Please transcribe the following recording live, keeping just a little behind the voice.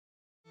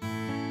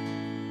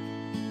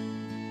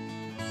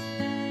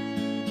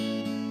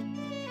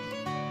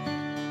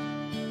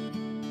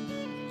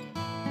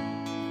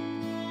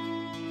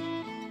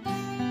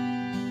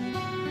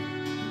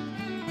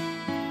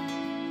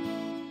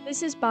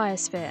This is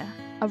Biosphere,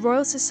 a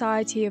Royal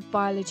Society of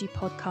Biology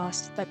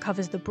podcast that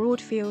covers the broad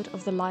field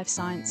of the life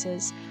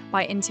sciences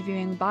by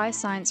interviewing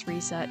bioscience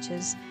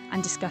researchers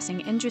and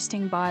discussing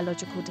interesting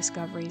biological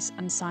discoveries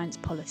and science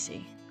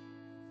policy.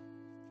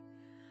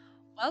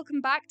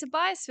 Welcome back to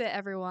Biosphere,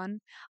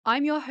 everyone.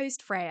 I'm your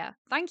host, Freya.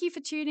 Thank you for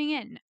tuning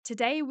in.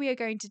 Today, we are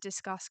going to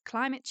discuss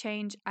climate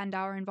change and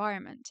our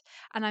environment,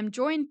 and I'm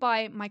joined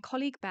by my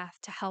colleague Beth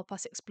to help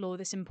us explore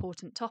this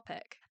important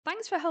topic.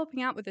 Thanks for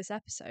helping out with this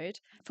episode.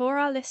 For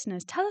our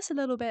listeners, tell us a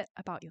little bit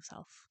about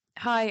yourself.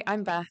 Hi,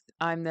 I'm Beth.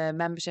 I'm the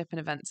Membership and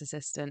Events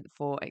Assistant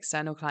for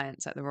external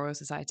clients at the Royal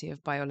Society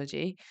of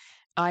Biology.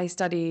 I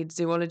studied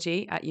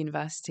zoology at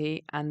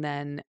university and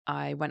then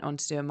I went on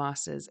to do a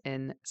master's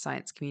in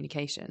science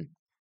communication.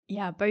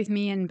 Yeah, both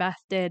me and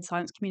Beth did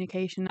science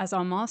communication as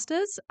our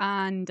masters,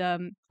 and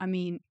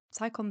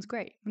SciComm's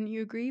great. Wouldn't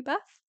you agree, Beth?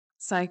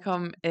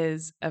 SciComm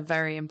is a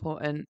very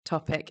important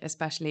topic,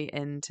 especially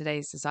in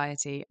today's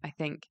society. I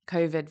think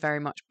COVID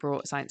very much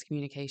brought science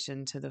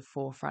communication to the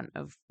forefront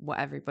of what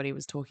everybody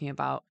was talking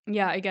about.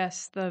 Yeah, I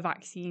guess the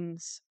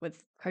vaccines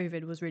with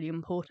COVID was really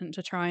important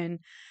to try and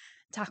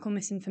tackle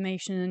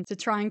misinformation and to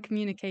try and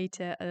communicate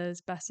it as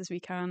best as we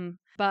can.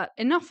 But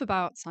enough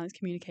about science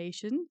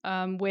communication.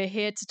 We're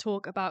here to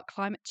talk about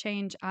climate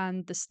change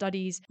and the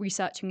studies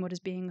researching what is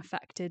being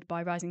affected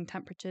by rising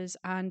temperatures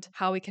and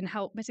how we can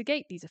help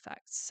mitigate these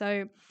effects.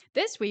 So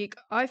this week,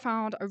 I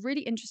found a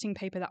really interesting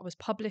paper that was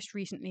published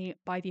recently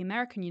by the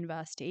American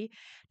University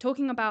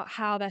talking about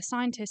how their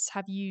scientists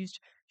have used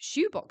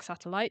shoebox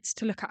satellites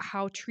to look at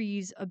how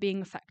trees are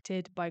being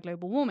affected by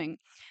global warming.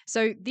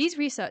 So these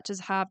researchers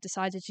have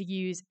decided to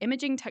use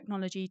imaging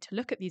technology to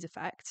look at these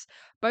effects,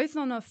 both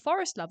on a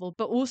forest level,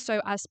 but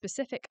also as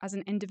specific as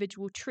an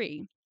individual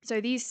tree. So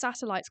these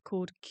satellites,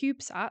 called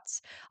CubeSats,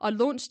 are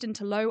launched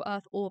into low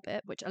Earth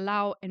orbit, which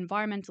allow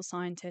environmental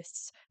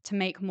scientists to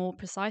make more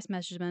precise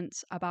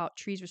measurements about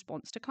trees'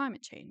 response to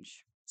climate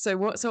change. So,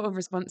 what sort of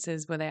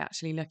responses were they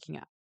actually looking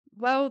at?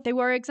 Well, they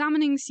were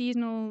examining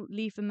seasonal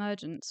leaf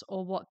emergence,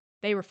 or what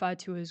they referred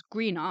to as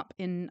green up,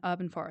 in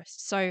urban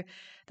forests. So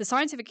the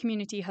scientific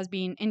community has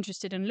been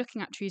interested in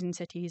looking at trees in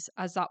cities,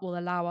 as that will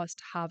allow us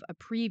to have a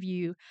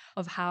preview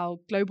of how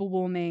global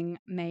warming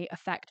may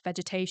affect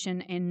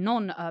vegetation in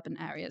non-urban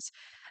areas.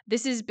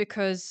 This is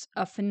because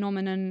a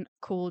phenomenon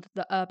called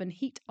the urban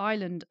heat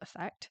island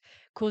effect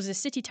causes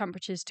city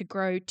temperatures to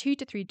grow 2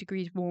 to 3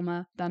 degrees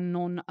warmer than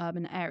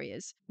non-urban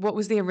areas. What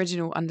was the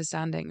original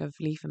understanding of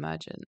leaf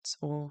emergence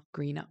or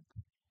green up?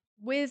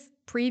 With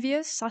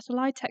previous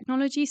satellite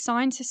technology,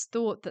 scientists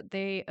thought that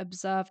they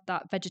observed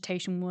that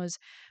vegetation was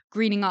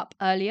greening up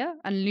earlier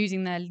and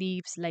losing their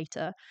leaves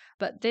later.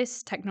 But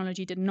this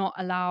technology did not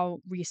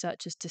allow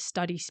researchers to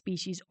study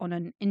species on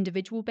an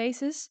individual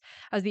basis,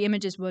 as the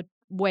images were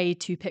way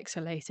too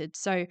pixelated.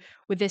 So,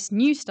 with this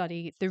new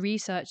study, the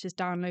researchers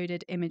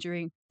downloaded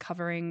imagery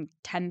covering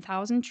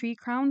 10,000 tree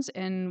crowns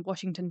in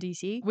Washington,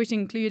 D.C., which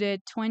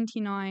included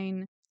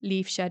 29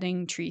 leaf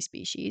shedding tree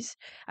species,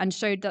 and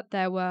showed that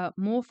there were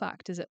more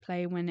factors at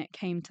play when it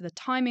came to the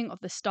timing of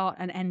the start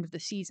and end of the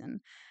season.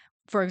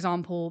 For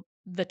example,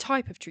 the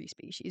type of tree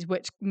species,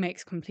 which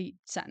makes complete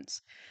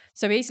sense.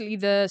 So basically,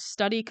 the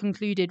study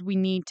concluded we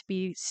need to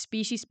be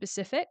species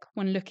specific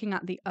when looking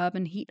at the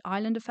urban heat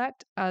island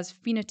effect, as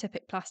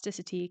phenotypic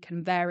plasticity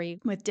can vary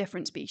with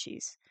different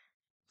species.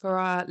 For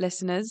our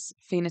listeners,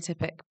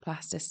 phenotypic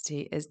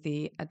plasticity is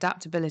the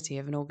adaptability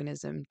of an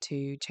organism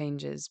to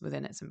changes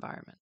within its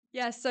environment.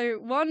 Yeah, so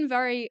one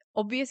very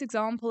obvious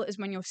example is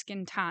when your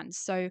skin tans.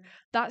 So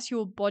that's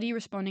your body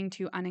responding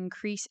to an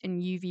increase in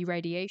UV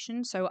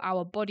radiation. So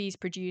our bodies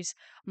produce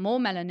more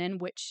melanin,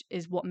 which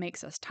is what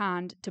makes us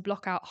tanned, to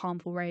block out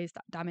harmful rays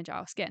that damage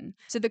our skin.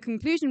 So the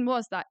conclusion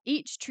was that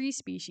each tree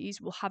species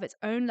will have its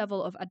own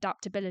level of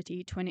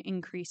adaptability to an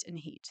increase in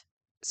heat.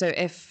 So,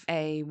 if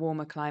a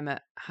warmer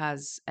climate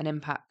has an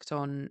impact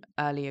on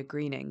earlier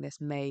greening,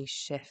 this may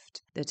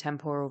shift the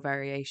temporal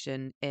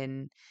variation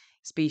in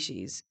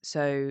species.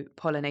 So,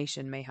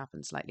 pollination may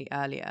happen slightly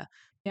earlier.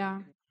 Yeah.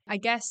 I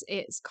guess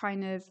it's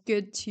kind of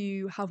good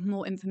to have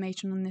more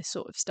information on this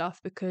sort of stuff,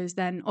 because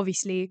then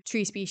obviously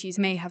tree species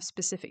may have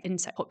specific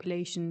insect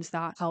populations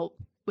that help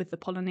with the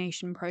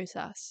pollination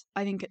process.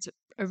 I think it's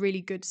a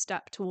really good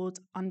step towards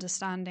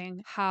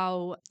understanding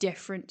how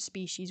different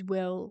species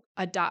will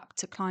adapt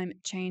to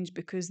climate change,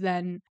 because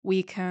then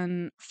we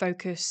can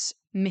focus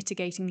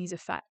mitigating these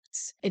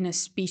effects in a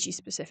species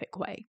specific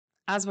way.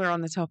 As we're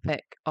on the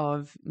topic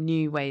of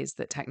new ways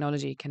that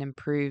technology can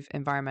improve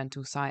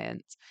environmental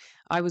science,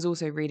 I was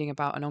also reading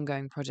about an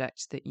ongoing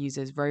project that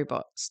uses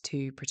robots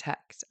to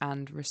protect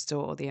and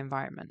restore the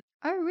environment.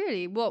 Oh,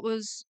 really? What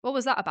was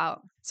that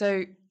about?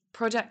 So,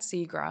 Project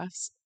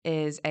Seagrass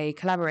is a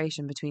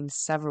collaboration between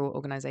several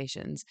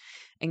organisations,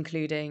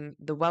 including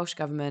the Welsh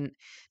Government,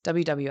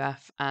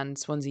 WWF, and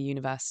Swansea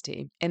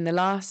University. In the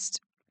last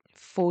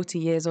 40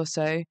 years or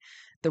so,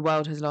 the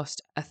world has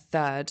lost a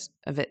third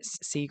of its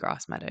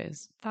seagrass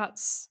meadows.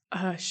 That's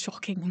a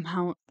shocking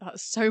amount.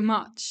 That's so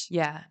much.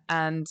 Yeah,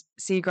 and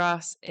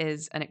seagrass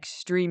is an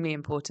extremely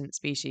important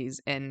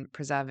species in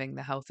preserving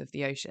the health of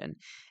the ocean.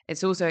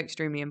 It's also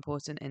extremely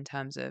important in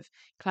terms of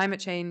climate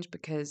change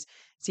because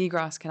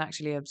seagrass can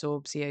actually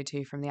absorb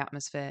CO2 from the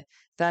atmosphere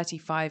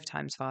 35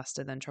 times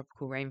faster than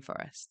tropical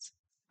rainforests.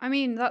 I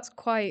mean, that's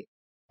quite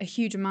a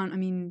huge amount. I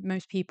mean,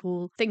 most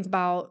people think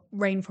about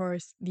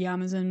rainforest, the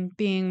Amazon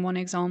being one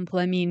example.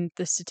 I mean,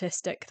 the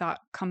statistic that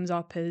comes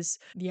up is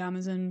the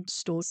Amazon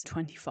stores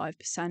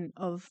 25%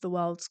 of the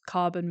world's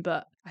carbon,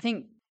 but I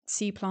think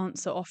sea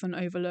plants are often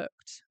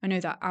overlooked. I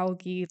know that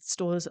algae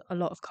stores a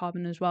lot of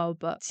carbon as well,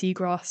 but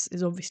seagrass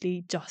is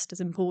obviously just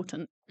as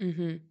important.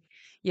 Hmm.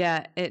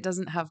 Yeah, it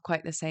doesn't have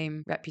quite the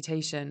same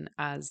reputation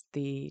as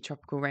the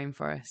tropical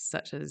rainforests,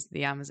 such as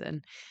the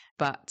Amazon,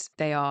 but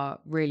they are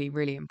really,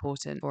 really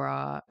important for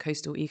our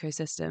coastal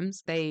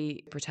ecosystems.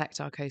 They protect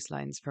our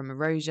coastlines from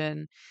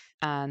erosion,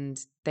 and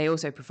they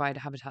also provide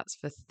habitats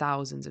for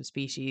thousands of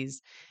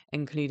species,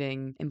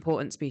 including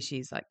important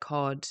species like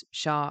cod,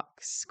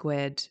 sharks,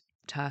 squid,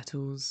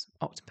 turtles,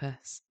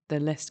 octopus. The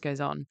list goes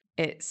on.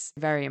 It's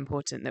very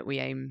important that we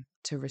aim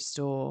to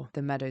restore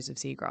the meadows of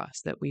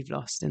seagrass that we've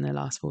lost in the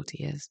last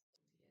 40 years.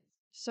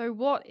 So,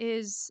 what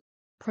is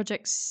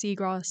Project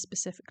Seagrass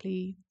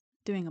specifically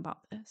doing about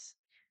this?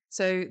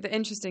 So, the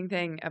interesting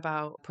thing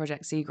about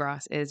Project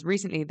Seagrass is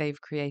recently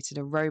they've created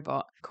a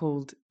robot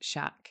called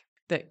Shack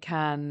that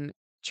can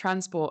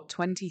transport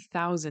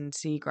 20,000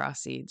 seagrass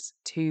seeds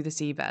to the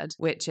seabed,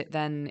 which it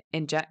then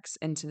injects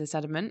into the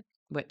sediment,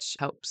 which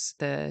helps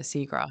the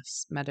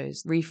seagrass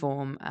meadows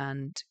reform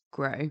and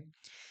grow.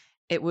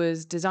 It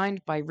was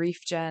designed by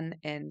ReefGen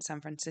in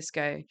San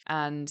Francisco,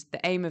 and the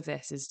aim of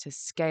this is to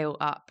scale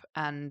up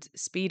and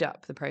speed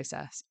up the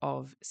process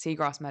of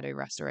seagrass meadow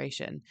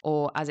restoration,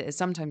 or as it is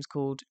sometimes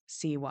called,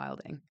 sea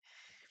wilding.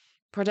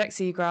 Project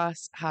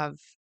Seagrass have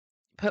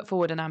put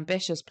forward an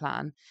ambitious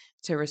plan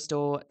to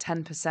restore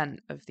 10%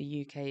 of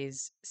the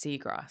UK's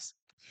seagrass.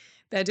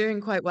 They're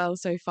doing quite well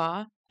so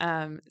far.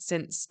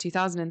 Since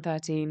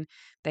 2013,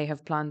 they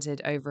have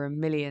planted over 1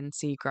 million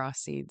seagrass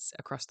seeds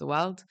across the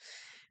world.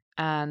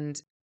 And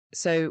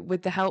so,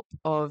 with the help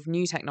of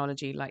new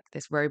technology like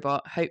this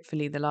robot,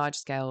 hopefully the large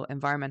scale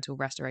environmental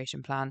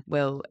restoration plan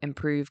will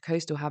improve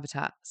coastal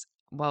habitats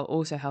while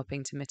also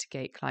helping to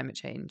mitigate climate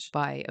change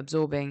by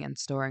absorbing and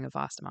storing a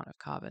vast amount of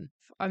carbon.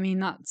 I mean,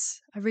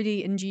 that's a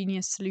really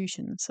ingenious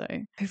solution. So,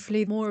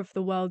 hopefully, more of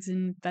the world's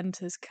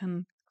inventors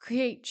can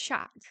create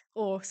Shack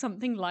or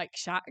something like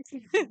Shack.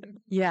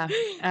 Yeah,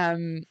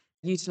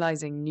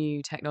 utilizing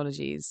new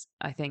technologies,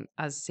 I think,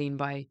 as seen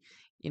by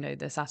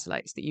the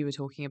satellites that you were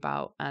talking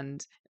about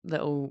and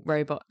little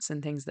robots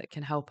and things that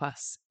can help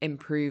us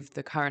improve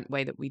the current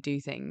way that we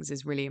do things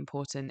is really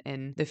important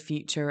in the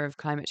future of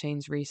climate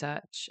change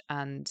research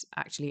and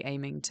actually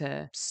aiming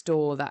to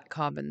store that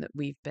carbon that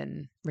we've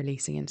been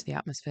releasing into the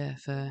atmosphere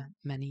for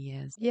many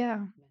years.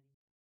 Yeah.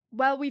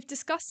 Well, we've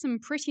discussed some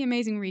pretty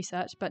amazing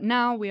research, but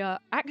now we are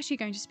actually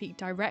going to speak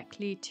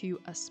directly to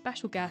a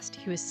special guest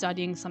who is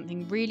studying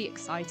something really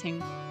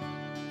exciting.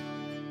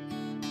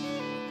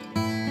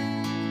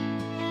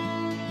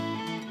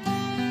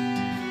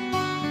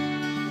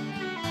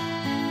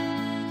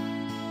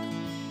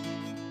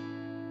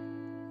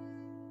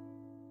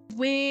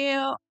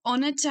 We're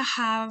honoured to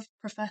have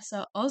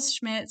Professor Oz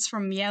Schmitz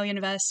from Yale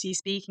University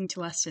speaking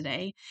to us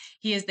today.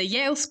 He is the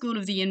Yale School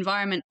of the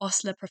Environment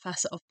Osler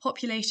Professor of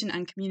Population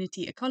and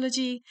Community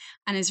Ecology,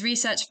 and his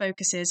research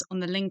focuses on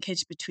the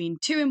linkage between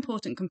two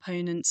important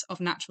components of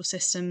natural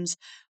systems,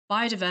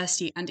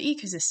 biodiversity and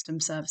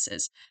ecosystem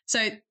services.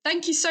 So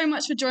thank you so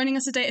much for joining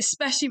us today,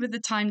 especially with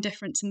the time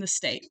difference in the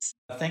States.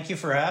 Thank you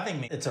for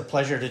having me. It's a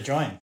pleasure to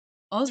join.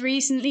 Oz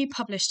recently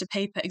published a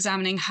paper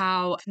examining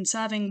how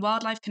conserving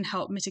wildlife can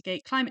help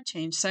mitigate climate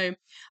change. So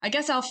I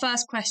guess our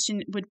first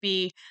question would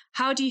be,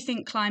 how do you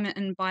think climate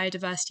and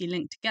biodiversity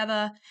link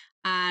together?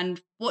 And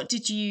what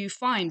did you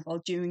find while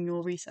doing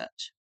your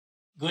research?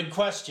 Good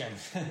question.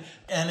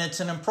 And it's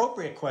an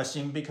appropriate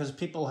question because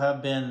people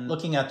have been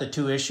looking at the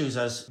two issues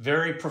as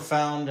very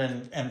profound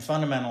and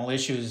fundamental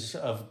issues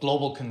of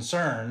global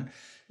concern.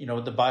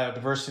 The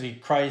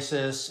biodiversity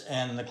crisis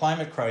and the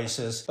climate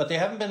crisis, but they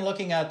haven't been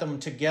looking at them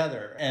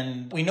together.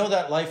 And we know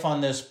that life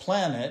on this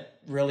planet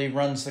really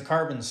runs the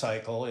carbon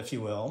cycle, if you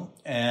will.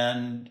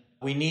 And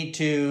we need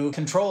to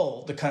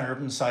control the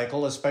carbon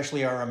cycle,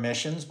 especially our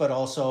emissions, but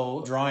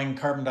also drawing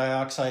carbon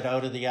dioxide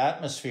out of the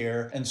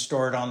atmosphere and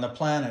store it on the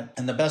planet.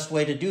 And the best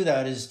way to do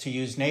that is to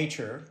use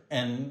nature.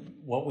 And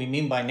what we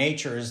mean by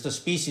nature is the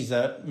species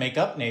that make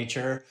up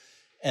nature.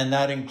 And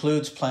that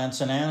includes plants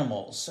and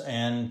animals.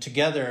 And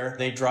together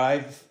they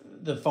drive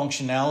the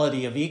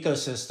functionality of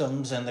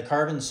ecosystems and the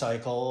carbon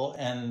cycle,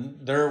 and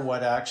they're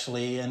what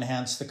actually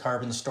enhance the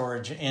carbon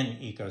storage in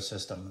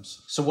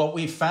ecosystems. So what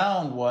we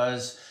found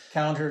was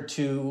counter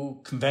to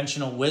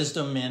conventional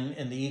wisdom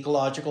in the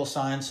ecological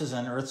sciences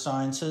and earth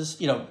sciences.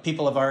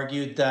 People have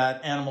argued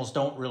that animals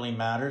don't really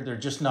matter. They're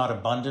just not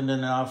abundant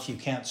enough. You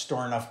can't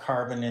store enough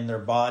carbon in their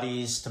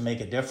bodies to make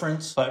a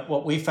difference. But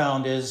what we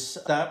found is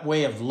that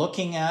way of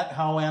looking at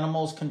how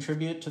animals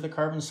contribute to the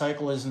carbon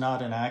cycle is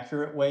not an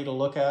accurate way to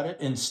look at it.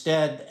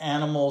 Instead,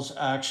 animals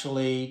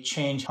actually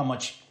change how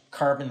much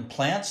carbon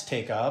plants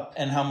take up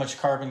and how much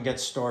carbon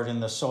gets stored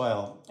in the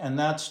soil. And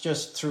that's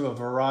just through a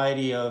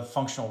variety of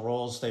functional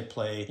roles they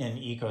play in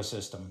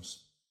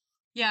ecosystems.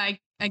 Yeah,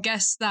 I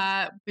guess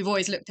that we've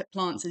always looked at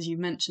plants, as you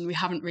mentioned. We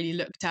haven't really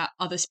looked at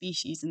other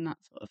species and that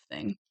sort of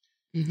thing.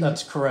 Mm-hmm.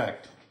 That's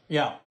correct.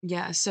 Yeah.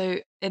 Yeah. So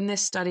in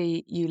this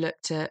study, you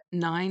looked at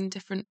 9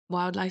 different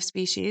wildlife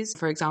species.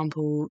 For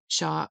example,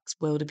 sharks,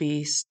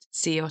 wildebeest,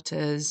 sea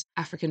otters,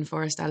 African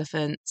forest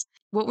elephants.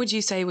 What would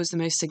you say was the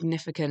most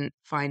significant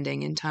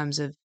finding in terms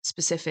of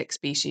specific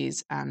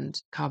species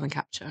and carbon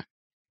capture?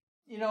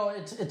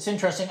 It's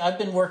interesting. I've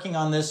been working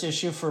on this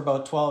issue for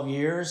about 12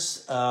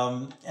 years.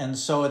 And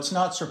so it's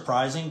not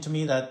surprising to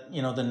me that,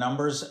 the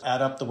numbers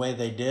add up the way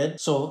they did.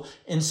 So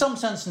in some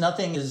sense,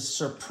 nothing is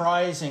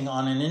surprising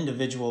on an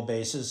individual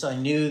basis. I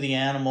knew the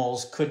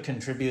animals could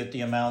contribute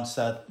the amounts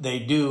that they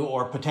do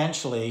or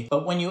potentially.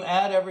 But when you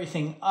add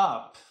everything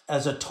up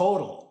as a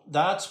total,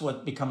 that's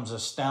what becomes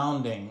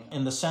astounding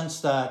in the sense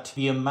that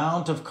the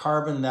amount of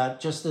carbon that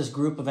just this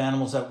group of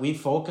animals that we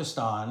focused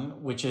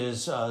on, which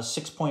is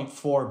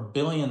 6.4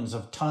 billions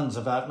of tons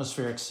of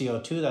atmospheric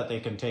CO2 that they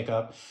can take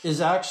up,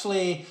 is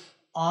actually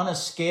on a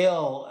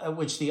scale at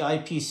which the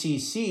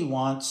IPCC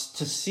wants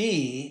to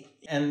see.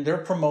 And they're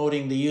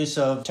promoting the use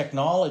of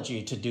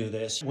technology to do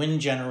this,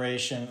 wind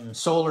generation,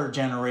 solar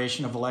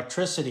generation of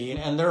electricity.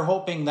 And they're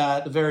hoping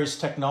that the various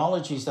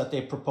technologies that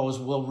they propose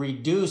will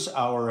reduce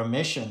our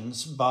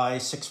emissions by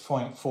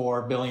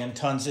 6.4 billion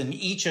tons in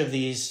each of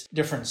these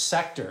different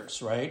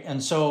sectors, right?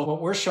 And so what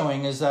we're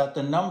showing is that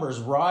the numbers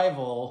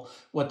rival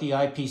what the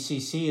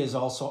IPCC is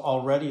also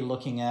already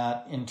looking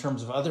at in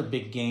terms of other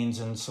big gains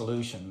and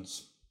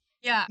solutions.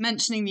 Yeah,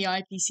 mentioning the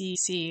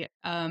IPCC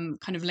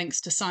kind of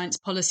links to science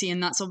policy,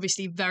 and that's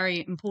obviously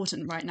very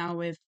important right now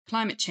with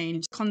climate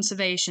change,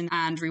 conservation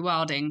and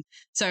rewilding.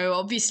 So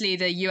obviously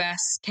the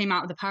US came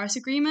out of the Paris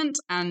Agreement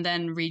and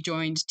then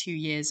rejoined 2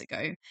 years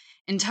ago.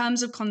 In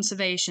terms of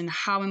conservation,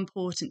 how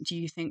important do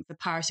you think the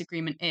Paris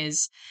Agreement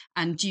is?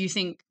 And do you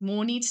think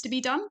more needs to be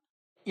done?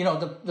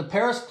 The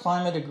Paris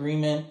Climate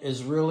Agreement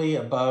is really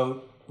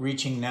about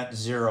reaching net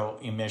zero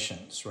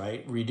emissions,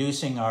 right?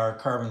 Reducing our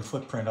carbon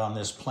footprint on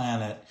this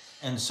planet.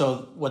 And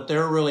so what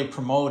they're really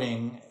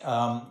promoting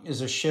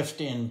is a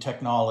shift in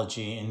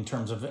technology in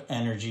terms of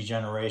energy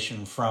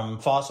generation from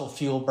fossil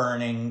fuel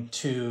burning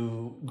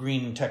to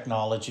green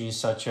technologies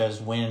such as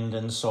wind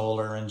and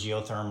solar and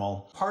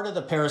geothermal. Part of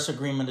the Paris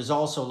Agreement is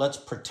also let's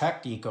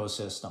protect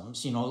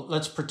ecosystems.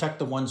 Let's protect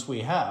the ones we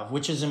have,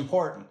 which is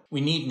important.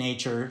 We need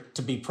nature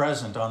to be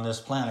present on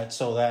this planet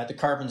so that the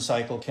carbon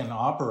cycle can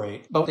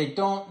operate. But they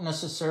don't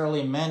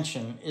necessarily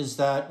mention is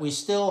that we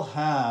still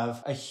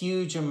have a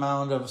huge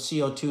amount of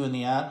CO2 in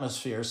the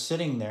atmosphere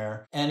sitting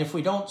there. And if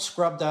we don't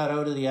scrub that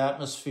out of the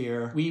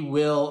atmosphere, we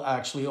will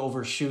actually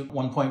overshoot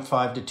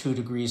 1.5 to 2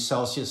 degrees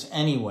Celsius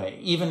anyway,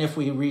 even if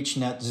we reach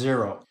net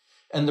zero.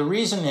 And the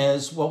reason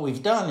is what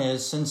we've done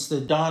is since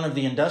the dawn of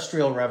the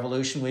Industrial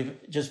Revolution, we've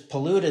just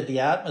polluted the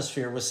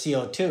atmosphere with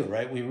CO2,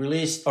 right? We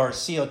released our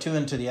CO2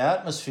 into the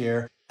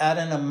atmosphere at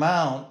an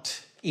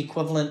amount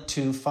equivalent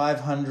to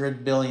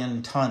 500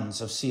 billion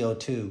tons of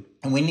CO2.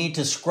 And we need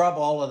to scrub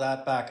all of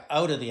that back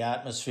out of the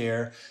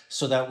atmosphere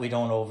so that we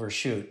don't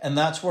overshoot. And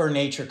that's where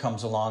nature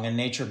comes along and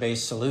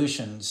nature-based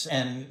solutions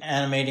and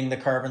animating the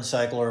carbon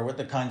cycle or what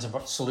the kinds of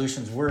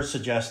solutions we're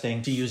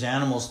suggesting to use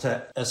animals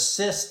to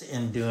assist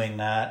in doing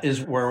that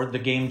is where the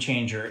game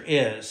changer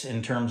is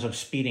in terms of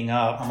speeding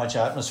up how much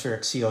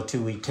atmospheric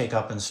CO2 we take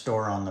up and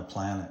store on the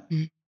planet.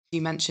 Mm.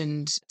 You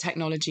mentioned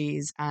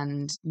technologies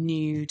and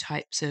new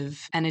types of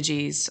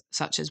energies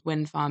such as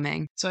wind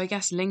farming. So I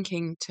guess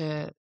linking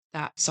to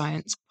that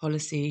science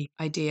policy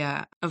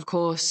idea, of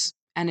course,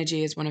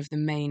 energy is one of the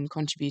main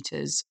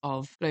contributors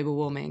of global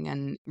warming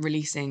and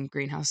releasing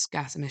greenhouse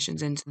gas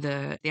emissions into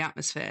the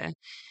atmosphere.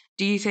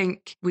 Do you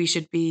think we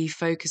should be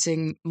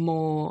focusing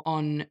more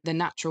on the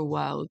natural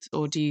world,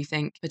 or do you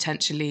think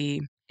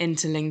potentially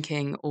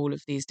interlinking all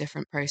of these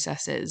different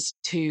processes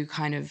to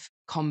kind of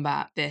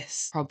combat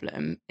this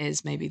problem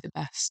is maybe the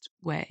best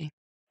way?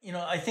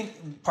 I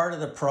think part of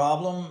the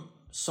problem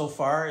so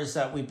far is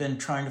that we've been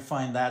trying to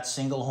find that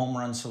single home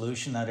run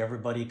solution that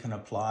everybody can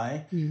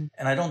apply. And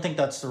I don't think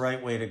that's the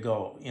right way to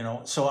go,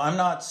 So I'm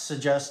not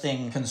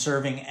suggesting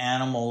conserving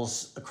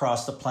animals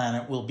across the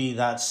planet will be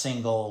that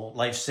single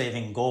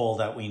life-saving goal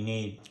that we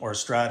need or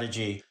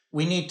strategy.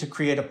 We need to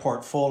create a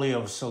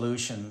portfolio of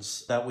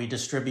solutions that we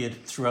distribute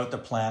throughout the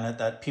planet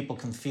that people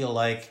can feel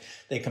like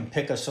they can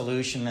pick a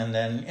solution and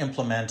then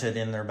implement it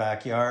in their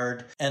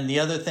backyard. And the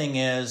other thing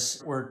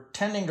is we're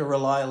tending to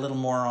rely a little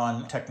more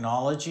on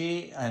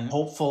technology and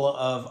hopeful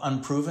of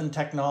unproven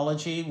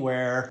technology,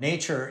 where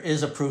nature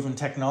is a proven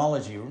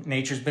technology.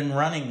 Nature's been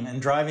running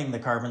and driving the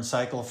carbon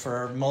cycle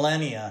for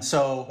millennia.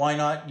 So why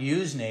not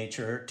use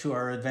nature to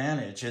our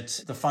advantage?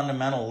 It's the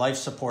fundamental life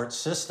support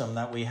system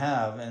that we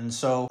have. And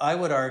so I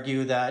would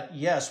argue that,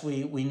 yes,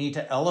 we need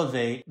to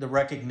elevate the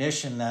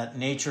recognition that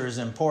nature is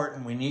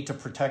important. We need to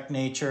protect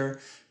nature.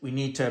 We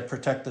need to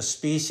protect the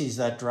species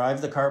that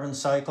drive the carbon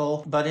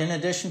cycle. But in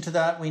addition to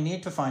that, we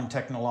need to find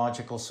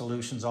technological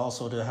solutions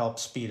also to help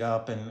speed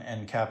up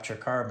and capture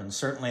carbon.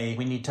 Certainly,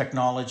 we need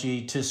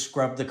technology to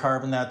scrub the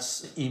carbon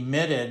that's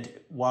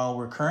emitted while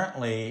we're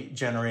currently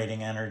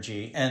generating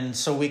energy. And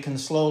so we can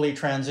slowly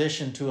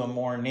transition to a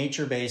more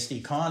nature-based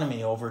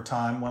economy over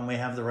time when we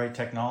have the right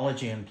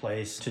technology in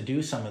place to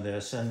do some of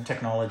this, and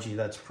technology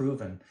that's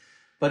proven.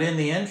 But in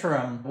the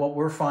interim, what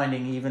we're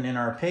finding even in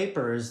our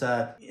paper is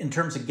that in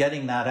terms of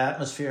getting that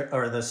atmosphere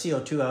or the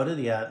CO2 out of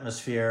the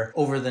atmosphere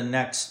over the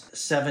next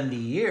 70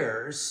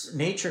 years,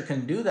 nature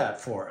can do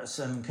that for us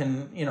and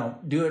can,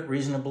 do it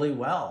reasonably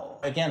well.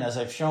 Again, as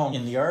I've shown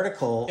in the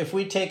article, if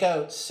we take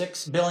out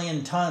 6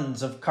 billion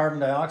tons of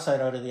carbon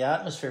dioxide out of the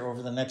atmosphere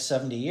over the next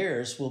 70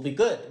 years, we'll be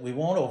good. We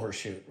won't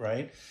overshoot,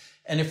 right?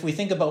 And if we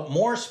think about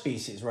more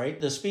species, right,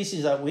 the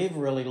species that we've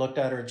really looked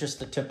at are just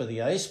the tip of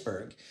the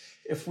iceberg.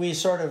 If we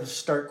sort of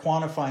start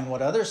quantifying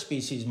what other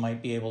species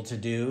might be able to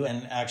do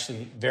and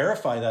actually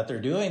verify that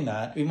they're doing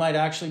that, we might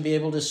actually be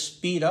able to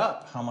speed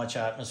up how much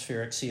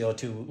atmospheric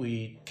CO2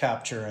 we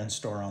capture and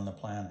store on the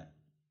planet.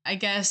 I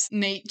guess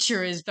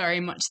nature is very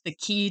much the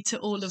key to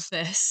all of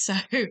this. So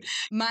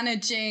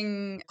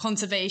managing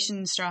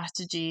conservation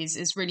strategies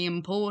is really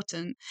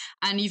important.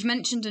 And you've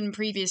mentioned in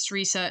previous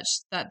research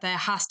that there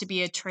has to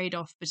be a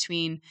trade-off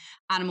between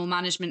animal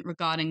management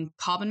regarding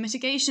carbon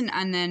mitigation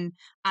and then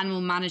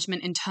animal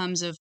management in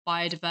terms of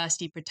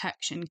biodiversity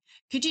protection.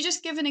 Could you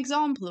just give an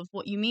example of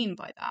what you mean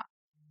by that?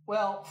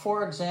 Well,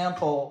 for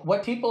example,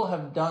 what people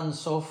have done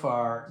so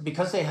far,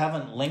 because they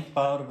haven't linked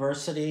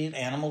biodiversity,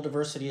 animal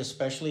diversity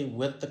especially,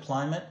 with the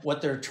climate,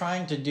 what they're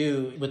trying to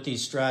do with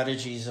these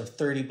strategies of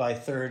 30 by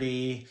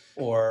 30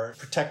 or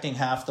protecting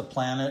half the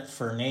planet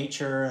for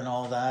nature and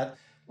all that,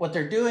 what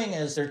they're doing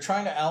is they're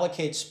trying to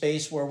allocate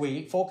space where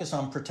we focus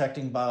on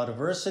protecting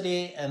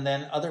biodiversity, and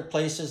then other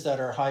places that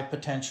are high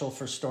potential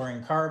for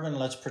storing carbon,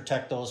 let's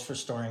protect those for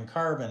storing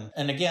carbon.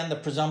 And again, the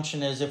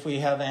presumption is if we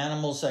have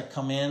animals that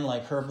come in,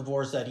 like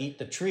herbivores that eat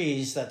the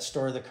trees that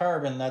store the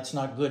carbon, that's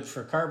not good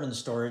for carbon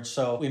storage.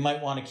 So we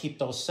might want to keep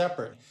those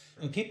separate.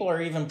 And people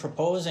are even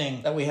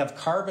proposing that we have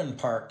carbon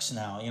parks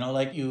now,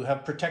 like you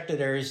have protected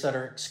areas that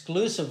are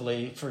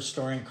exclusively for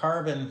storing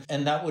carbon,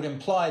 and that would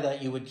imply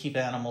that you would keep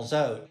animals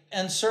out.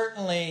 And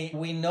certainly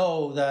we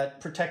know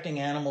that protecting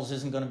animals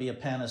isn't going to be a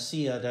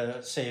panacea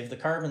to save the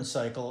carbon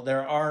cycle.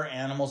 There are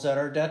animals that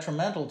are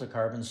detrimental to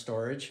carbon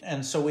storage,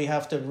 and so we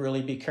have to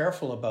really be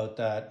careful about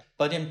that.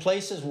 But in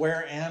places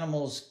where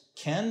animals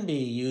can be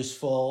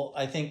useful,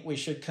 I think we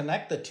should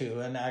connect the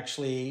two and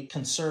actually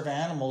conserve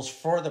animals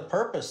for the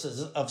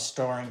purposes of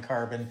storing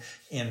carbon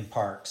in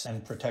parks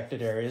and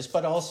protected areas.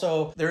 But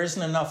also, there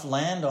isn't enough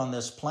land on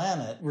this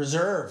planet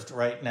reserved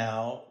right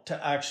now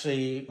to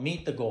actually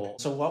meet the goal.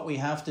 So what we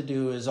have to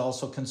do is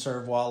also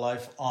conserve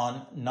wildlife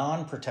on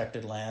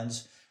non-protected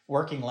lands,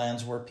 working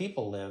lands where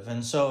people live.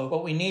 And so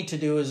what we need to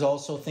do is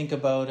also think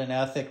about an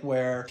ethic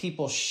where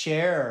people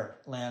share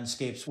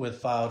landscapes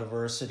with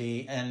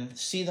biodiversity and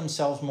see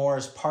themselves more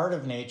as part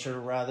of nature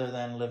rather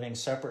than living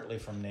separately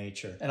from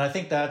nature. And I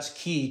think that's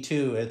key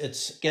too.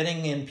 It's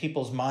getting in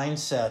people's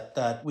mindset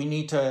that we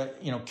need to,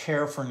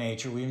 care for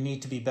nature. We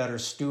need to be better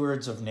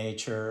stewards of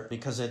nature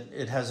because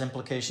it has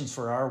implications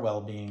for our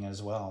well-being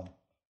as well.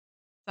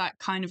 That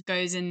kind of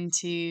goes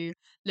into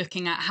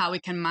looking at how we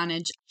can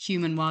manage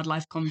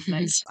human-wildlife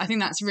conflicts. I think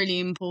that's really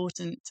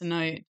important to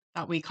note,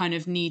 that we kind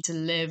of need to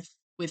live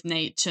with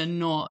nature,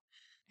 not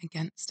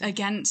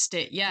against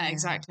it. Yeah,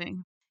 exactly.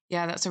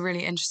 Yeah, that's a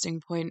really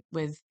interesting point.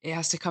 It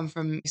has to come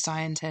from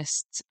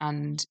scientists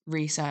and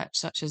research,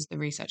 such as the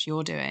research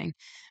you're doing,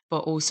 but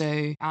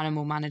also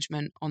animal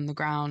management on the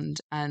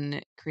ground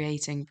and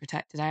creating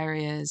protected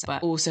areas,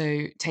 but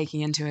also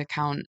taking into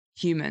account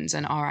humans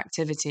and our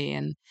activity.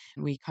 And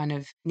we kind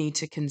of need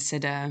to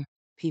consider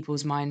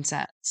people's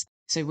mindsets.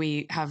 So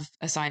we have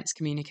a science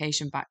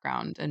communication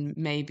background, and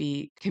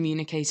maybe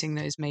communicating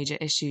those major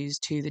issues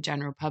to the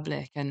general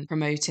public and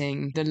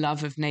promoting the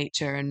love of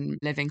nature and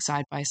living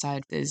side by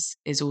side is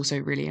also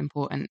really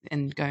important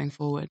in going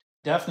forward.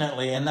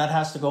 Definitely, and that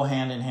has to go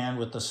hand in hand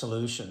with the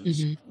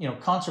solutions.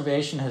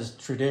 Conservation has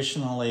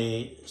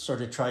traditionally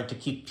sort of tried to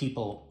keep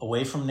people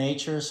away from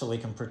nature so we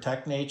can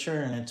protect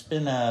nature, and it's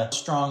been a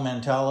strong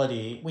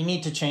mentality. We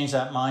need to change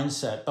that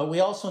mindset, but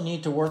we also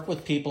need to work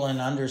with people and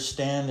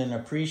understand and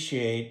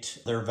appreciate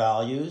their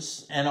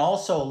values and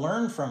also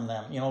learn from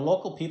them.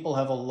 Local people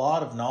have a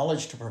lot of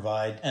knowledge to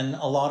provide, and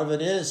a lot of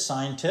it is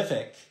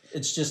scientific.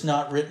 It's just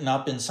not written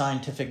up in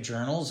scientific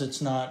journals.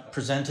 It's not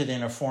presented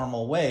in a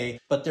formal way,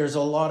 but there's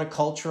a lot of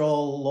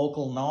cultural,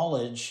 local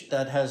knowledge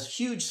that has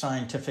huge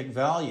scientific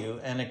value,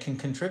 and it can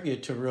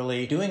contribute to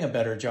really doing a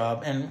better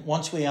job. And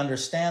once we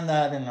understand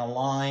that and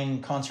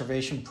align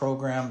conservation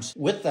programs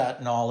with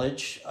that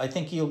knowledge, I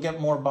think you'll get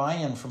more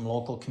buy-in from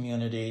local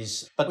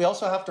communities. But we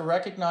also have to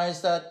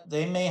recognize that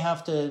they may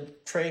have to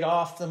trade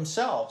off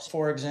themselves.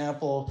 For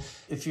example,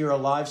 if you're a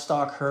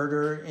livestock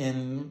herder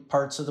in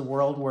parts of the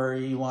world where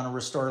you want to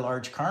restore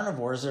large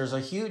carnivores, there's a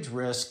huge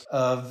risk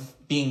of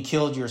being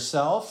killed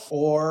yourself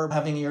or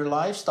having your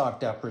livestock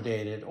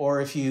depredated.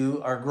 Or if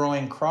you are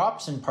growing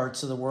crops in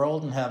parts of the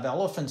world and have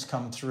elephants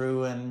come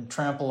through and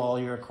trample all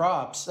your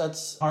crops,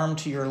 that's harm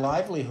to your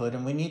livelihood.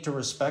 And we need to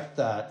respect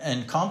that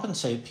and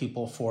compensate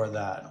people for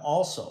that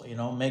also,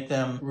 make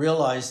them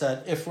realize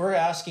that if we're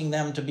asking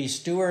them to be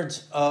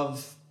stewards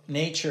of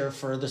nature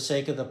for the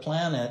sake of the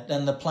planet,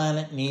 then the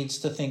planet needs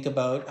to think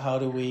about how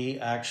do we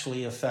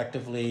actually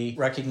effectively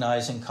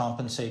recognize and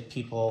compensate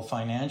people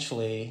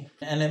financially.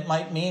 And it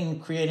might mean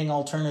creating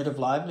alternative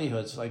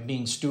livelihoods, like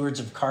being stewards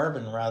of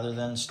carbon rather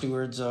than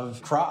stewards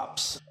of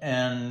crops,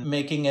 and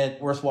making it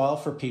worthwhile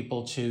for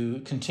people to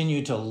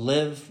continue to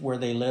live where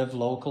they live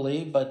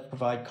locally, but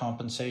provide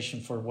compensation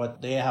for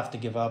what they have to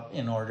give up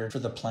in order for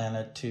the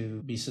planet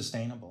to be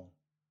sustainable.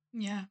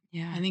 Yeah.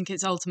 I think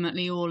it's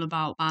ultimately all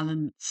about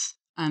balance.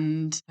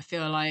 And I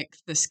feel like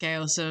the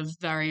scales have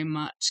very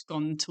much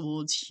gone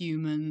towards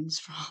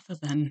humans rather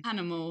than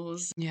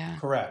animals. Yeah.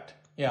 Correct.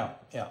 Yeah.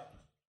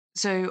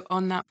 So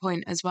on that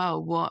point as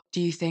well, what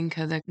do you think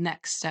are the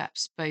next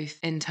steps, both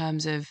in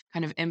terms of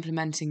kind of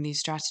implementing these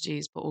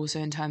strategies, but also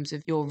in terms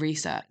of your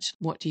research?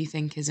 What do you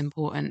think is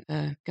important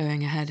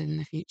going ahead in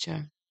the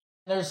future?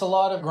 There's a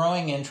lot of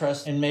growing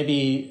interest in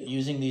maybe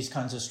using these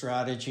kinds of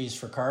strategies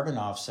for carbon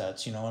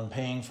offsets, and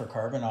paying for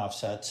carbon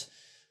offsets.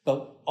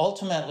 But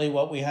ultimately,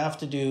 what we have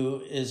to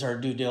do is our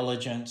due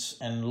diligence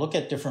and look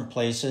at different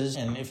places.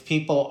 And if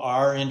people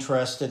are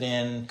interested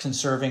in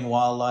conserving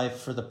wildlife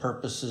for the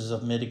purposes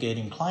of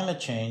mitigating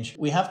climate change,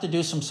 we have to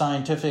do some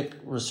scientific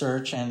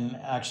research and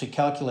actually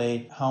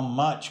calculate how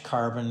much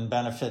carbon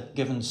benefit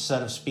given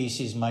set of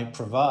species might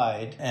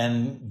provide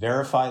and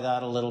verify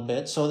that a little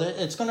bit. So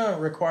that it's going to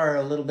require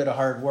a little bit of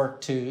hard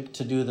work to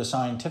do the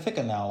scientific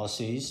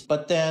analyses.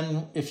 But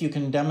then if you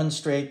can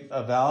demonstrate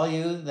a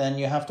value, then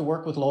you have to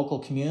work with local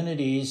communities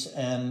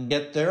and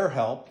get their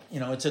help.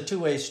 It's a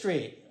two-way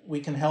street. We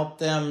can help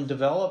them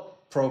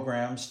develop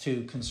programs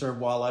to conserve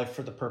wildlife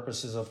for the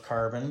purposes of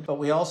carbon, but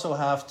we also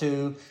have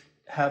to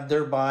have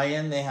their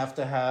buy-in. They have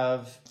to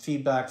have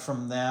feedback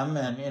from them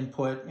and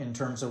input in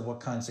terms of what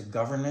kinds of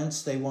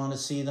governance they want to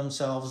see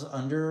themselves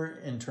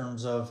under, in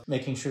terms of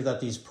making sure that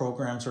these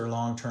programs are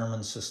long-term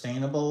and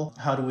sustainable.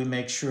 How do we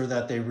make sure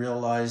that they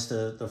realize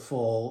the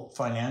full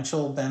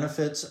financial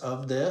benefits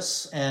of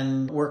this,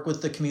 and work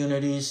with the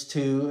communities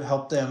to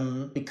help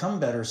them become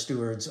better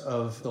stewards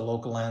of the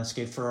local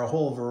landscape for a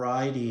whole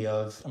variety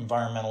of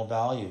environmental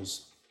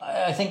values.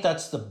 I think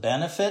that's the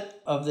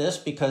benefit of this,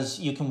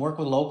 because you can work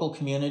with local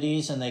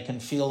communities and they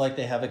can feel like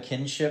they have a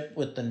kinship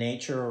with the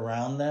nature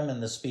around them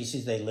and the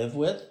species they live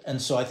with.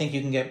 And so I think you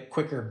can get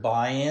quicker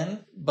buy-in.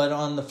 But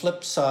on the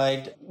flip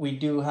side, we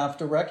do have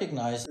to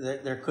recognize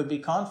that there could be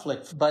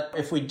conflict. But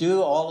if we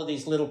do all of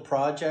these little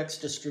projects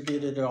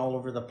distributed all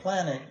over the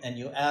planet and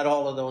you add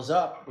all of those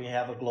up, we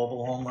have a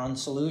global home run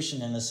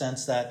solution, in the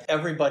sense that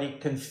everybody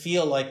can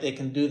feel like they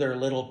can do their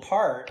little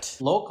part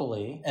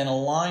locally and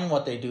align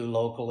what they do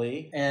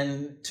locally.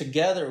 And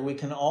together we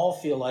can all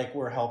feel like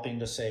we're helping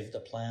to save the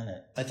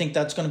planet. I think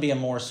that's going to be a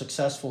more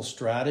successful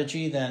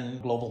strategy than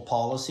global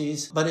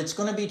policies, but it's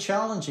going to be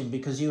challenging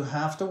because you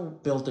have to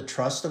build the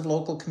trust of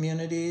local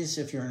communities.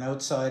 If you're an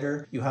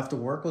outsider, you have to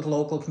work with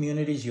local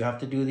communities. You have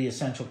to do the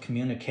essential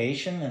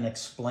communication and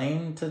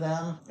explain to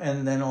them,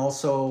 and then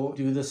also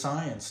do the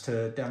science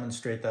to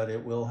demonstrate that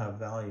it will have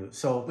value.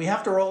 So we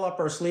have to roll up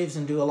our sleeves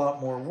and do a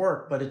lot more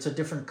work, but it's a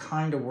different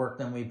kind of work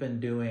than we've been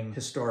doing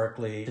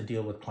historically to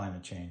deal with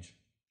climate change.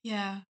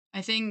 Yeah,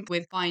 I think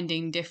with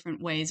finding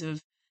different ways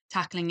of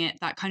tackling it,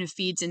 that kind of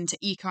feeds into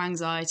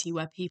eco-anxiety,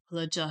 where people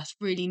are just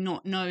really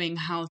not knowing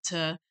how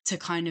to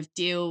kind of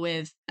deal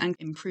with and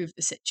improve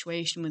the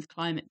situation with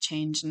climate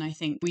change. And I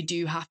think we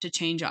do have to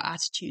change our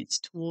attitudes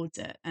towards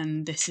it.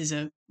 And this is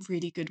a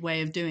really good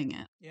way of doing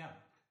it.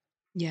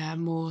 Yeah,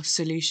 more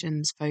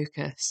solutions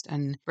focused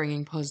and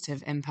bringing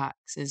positive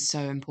impacts is so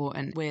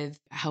important, with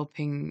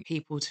helping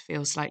people to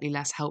feel slightly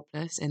less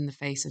helpless in the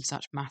face of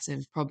such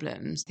massive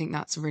problems. I think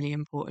that's a really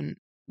important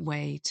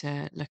way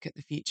to look at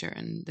the future,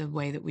 and the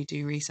way that we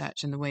do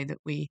research and the way that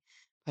we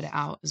put it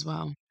out as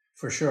well.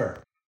 For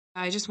sure.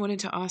 I just wanted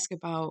to ask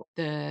about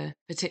the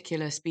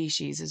particular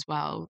species as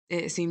well.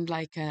 It seemed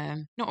like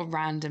not a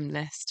random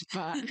list,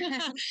 but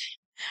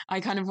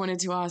I kind of wanted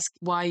to ask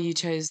why you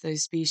chose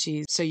those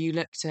species. So you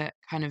looked at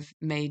kind of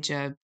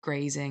major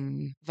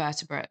grazing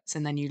vertebrates,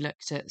 and then you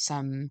looked at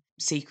some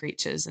sea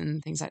creatures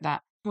and things like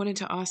that. I wanted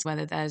to ask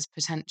whether there's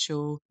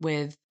potential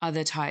with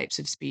other types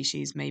of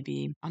species,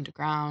 maybe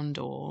underground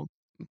or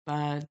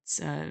birds.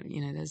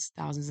 There's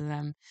thousands of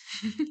them.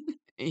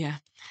 Yeah.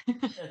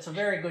 It's a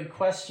very good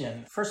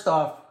question. First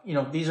off,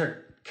 these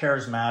are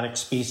charismatic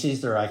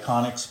species. They're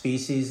iconic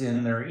species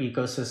in their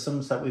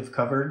ecosystems that we've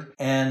covered.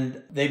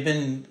 And they've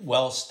been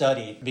well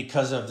studied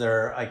because of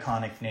their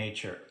iconic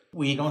nature.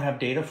 We don't have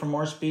data for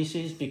more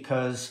species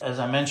because, as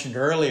I mentioned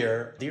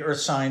earlier, the earth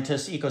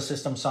scientists,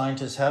 ecosystem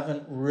scientists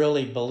haven't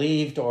really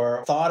believed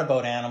or thought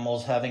about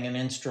animals having an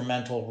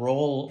instrumental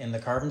role in the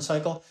carbon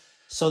cycle.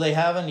 So they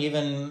haven't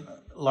even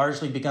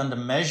largely begun to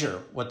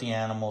measure what the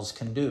animals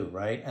can do,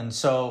 right? And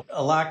so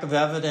a lack of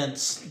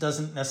evidence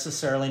doesn't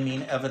necessarily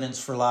mean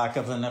evidence for lack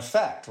of an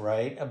effect,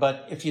 right?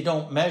 But if you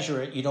don't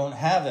measure it, you don't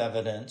have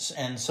evidence.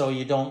 And so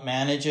you don't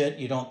manage it,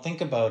 you don't think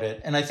about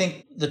it. And I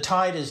think the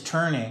tide is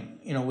turning.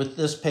 With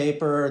this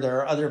paper, there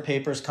are other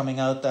papers coming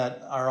out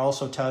that are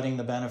also touting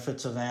the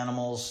benefits of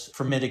animals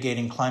for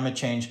mitigating climate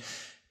change.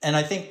 And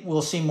I think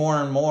we'll see more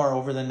and more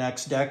over the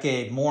next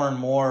decade, more and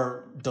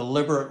more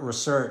deliberate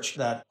research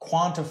that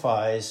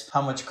quantifies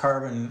how much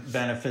carbon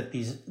benefit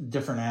these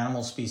different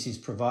animal species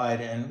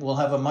provide. And we'll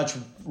have a much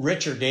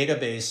richer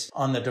database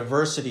on the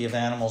diversity of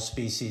animal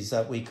species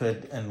that we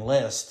could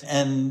enlist.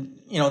 And,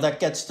 that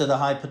gets to the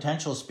high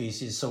potential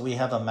species. So we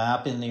have a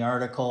map in the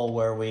article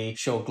where we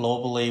show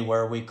globally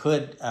where we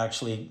could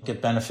actually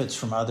get benefits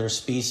from other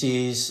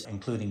species,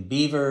 including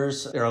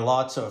beavers. There are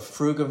lots of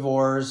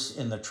frugivores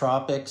in the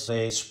tropics.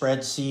 They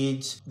spread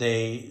seeds.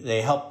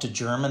 They help to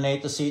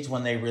germinate the seeds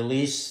when they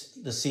release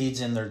the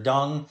seeds in their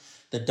dung.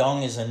 The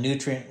dung is a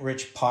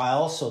nutrient-rich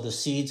pile, so the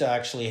seeds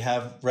actually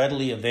have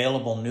readily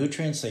available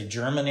nutrients. They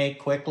germinate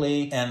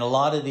quickly, and a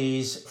lot of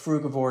these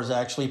frugivores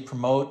actually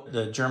promote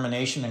the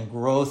germination and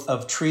growth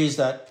of trees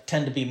that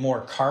tend to be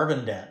more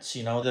carbon dense,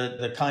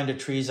 the kind of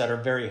trees that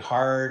are very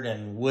hard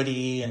and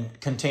woody and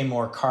contain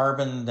more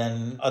carbon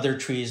than other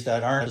trees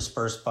that aren't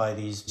dispersed by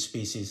these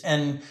species.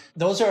 And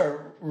those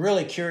are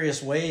really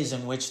curious ways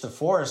in which the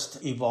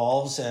forest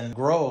evolves and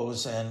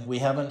grows, and we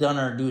haven't done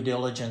our due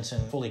diligence in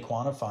fully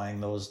quantifying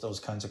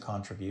those kinds of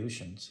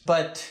contributions.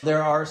 But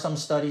there are some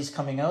studies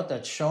coming out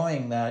that's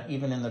showing that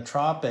even in the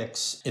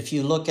tropics, if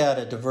you look at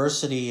a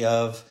diversity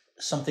of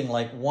something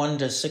like 1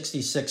 to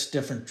 66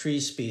 different tree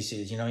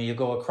species, you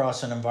go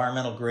across an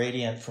environmental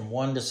gradient from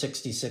 1 to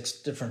 66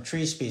 different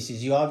tree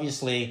species, you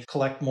obviously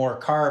collect more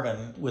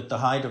carbon with the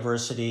high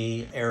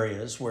diversity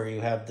areas where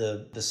you have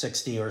the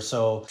 60 or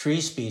so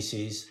tree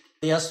species.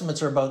 The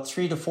estimates are about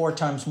 3 to 4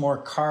 times more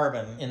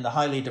carbon in the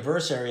highly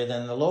diverse area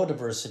than the low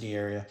diversity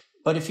area.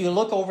 But if you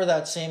look over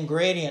that same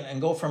gradient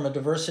and go from a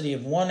diversity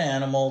of 1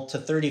 animal to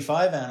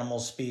 35 animal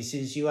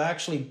species, you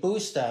actually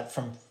boost that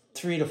from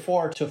 3 to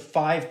 4 to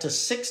 5 to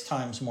 6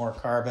 times more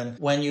carbon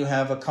when you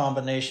have a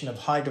combination of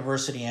high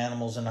diversity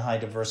animals and a high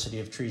diversity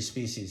of tree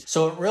species.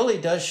 So it really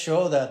does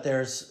show that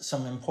there's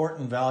some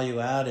important value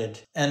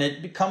added, and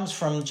it comes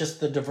from just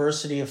the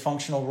diversity of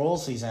functional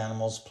roles these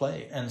animals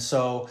play. And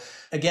so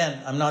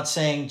again, I'm not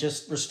saying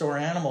just restore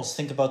animals.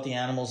 Think about the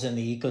animals in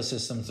the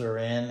ecosystems they're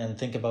in, and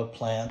think about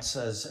plants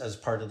as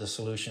part of the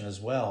solution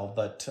as well.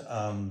 But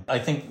I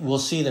think we'll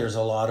see there's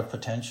a lot of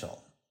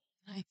potential.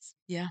 Nice.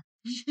 Yeah.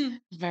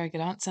 Very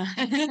good answer.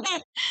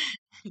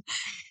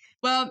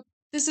 Well,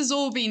 this has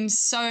all been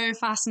so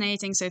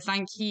fascinating, so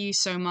thank you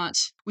so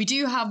much. We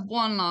do have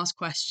one last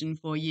question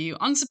for you.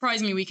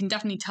 Unsurprisingly, we can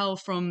definitely tell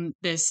from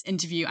this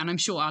interview, and I'm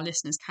sure our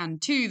listeners can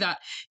too, that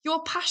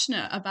you're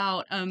passionate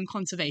about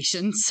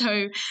conservation.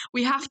 So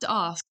we have to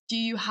ask, do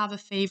you have a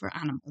favorite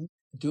animal?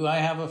 Do I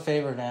have a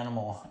favorite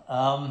animal?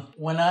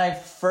 When I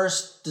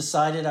first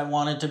decided I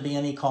wanted to be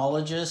an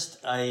ecologist,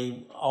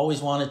 I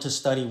always wanted to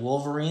study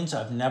wolverines.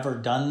 I've never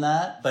done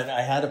that, but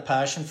I had a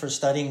passion for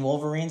studying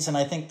wolverines, and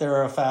I think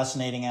they're a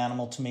fascinating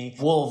animal to me.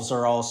 Wolves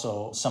are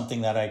also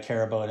something that I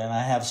care about, and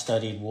I have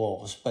studied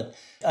wolves. But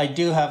I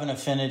do have an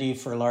affinity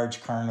for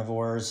large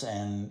carnivores,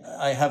 and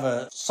I have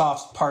a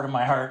soft part of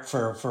my heart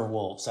for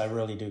wolves. I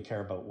really do care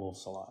about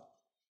wolves a lot.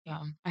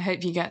 Yeah, I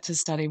hope you get to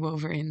study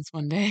wolverines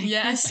one day.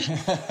 Yes.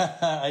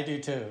 I do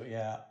too.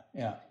 Yeah.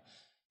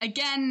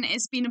 Again,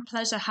 it's been a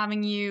pleasure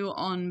having you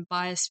on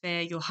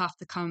Biosphere. You'll have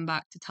to come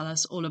back to tell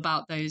us all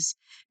about those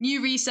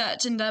new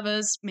research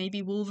endeavors,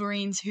 maybe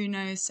wolverines, who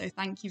knows. So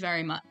thank you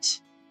very much.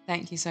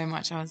 Thank you so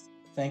much, Oz.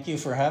 Thank you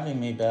for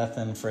having me, Beth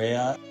and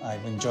Freya.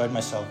 I've enjoyed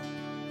myself.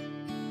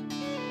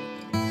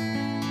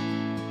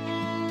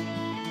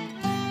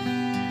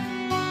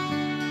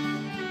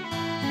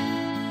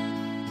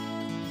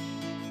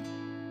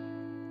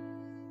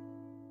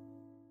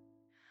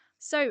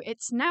 So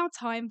it's now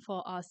time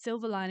for our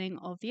silver lining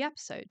of the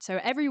episode. So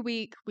every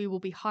week we will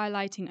be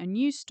highlighting a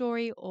news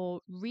story or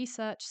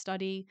research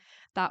study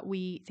that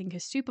we think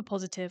is super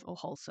positive or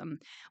wholesome.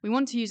 We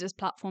want to use this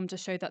platform to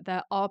show that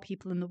there are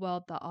people in the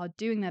world that are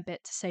doing their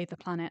bit to save the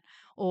planet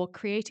or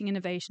creating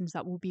innovations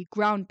that will be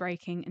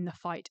groundbreaking in the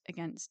fight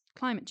against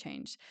climate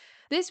change.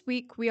 This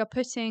week we are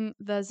putting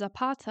the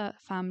Zapata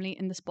family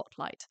in the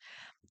spotlight.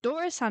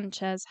 Dora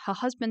Sanchez, her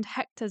husband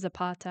Hector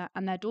Zapata,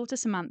 and their daughter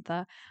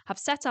Samantha have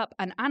set up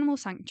an animal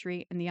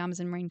sanctuary in the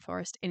Amazon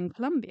rainforest in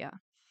Colombia.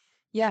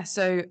 Yeah,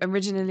 so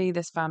originally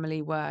this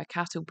family were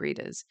cattle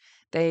breeders.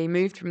 They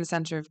moved from the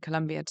center of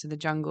Colombia to the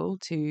jungle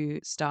to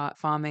start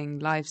farming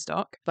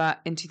livestock. But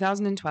in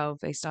 2012,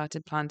 they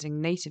started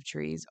planting native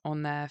trees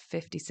on their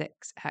 56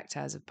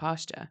 hectares of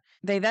pasture.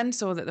 They then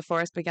saw that the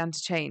forest began to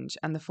change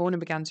and the fauna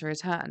began to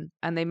return,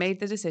 and they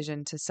made the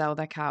decision to sell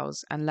their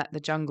cows and let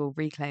the jungle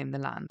reclaim the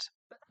land.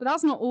 But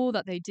that's not all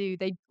that they do.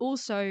 They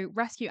also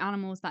rescue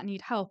animals that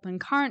need help. And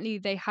currently,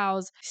 they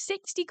house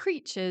 60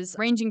 creatures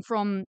ranging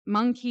from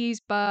monkeys,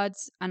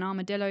 birds, and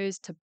armadillos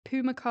to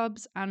puma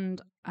cubs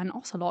and an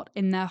ocelot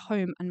in their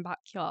home and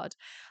backyard.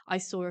 I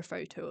saw a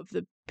photo of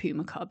the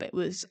puma cub. It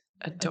was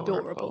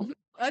adorable.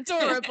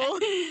 Adorable.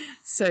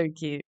 So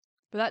cute.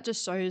 But that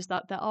just shows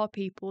that there are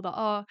people that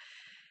are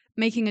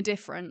making a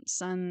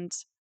difference, and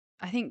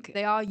I think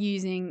they are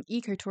using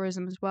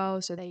ecotourism as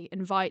well. So they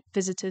invite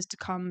visitors to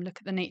come look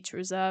at the nature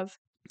reserve.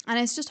 And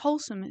it's just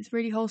wholesome. It's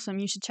really wholesome.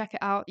 You should check it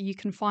out. You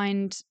can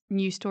find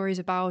news stories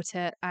about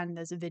it. And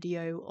there's a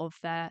video of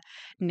their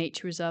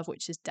nature reserve,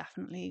 which is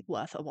definitely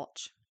worth a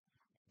watch.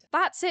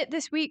 That's it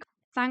this week.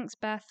 Thanks,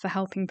 Beth, for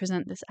helping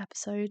present this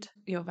episode.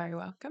 You're very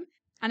welcome.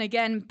 And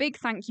again, big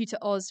thank you to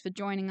Oz for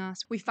joining us.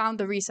 We found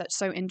the research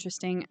so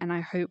interesting, and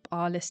I hope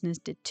our listeners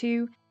did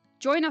too.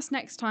 Join us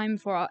next time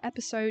for our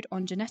episode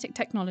on genetic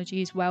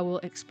technologies, where we'll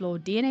explore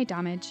DNA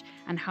damage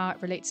and how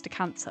it relates to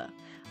cancer.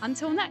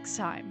 Until next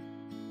time.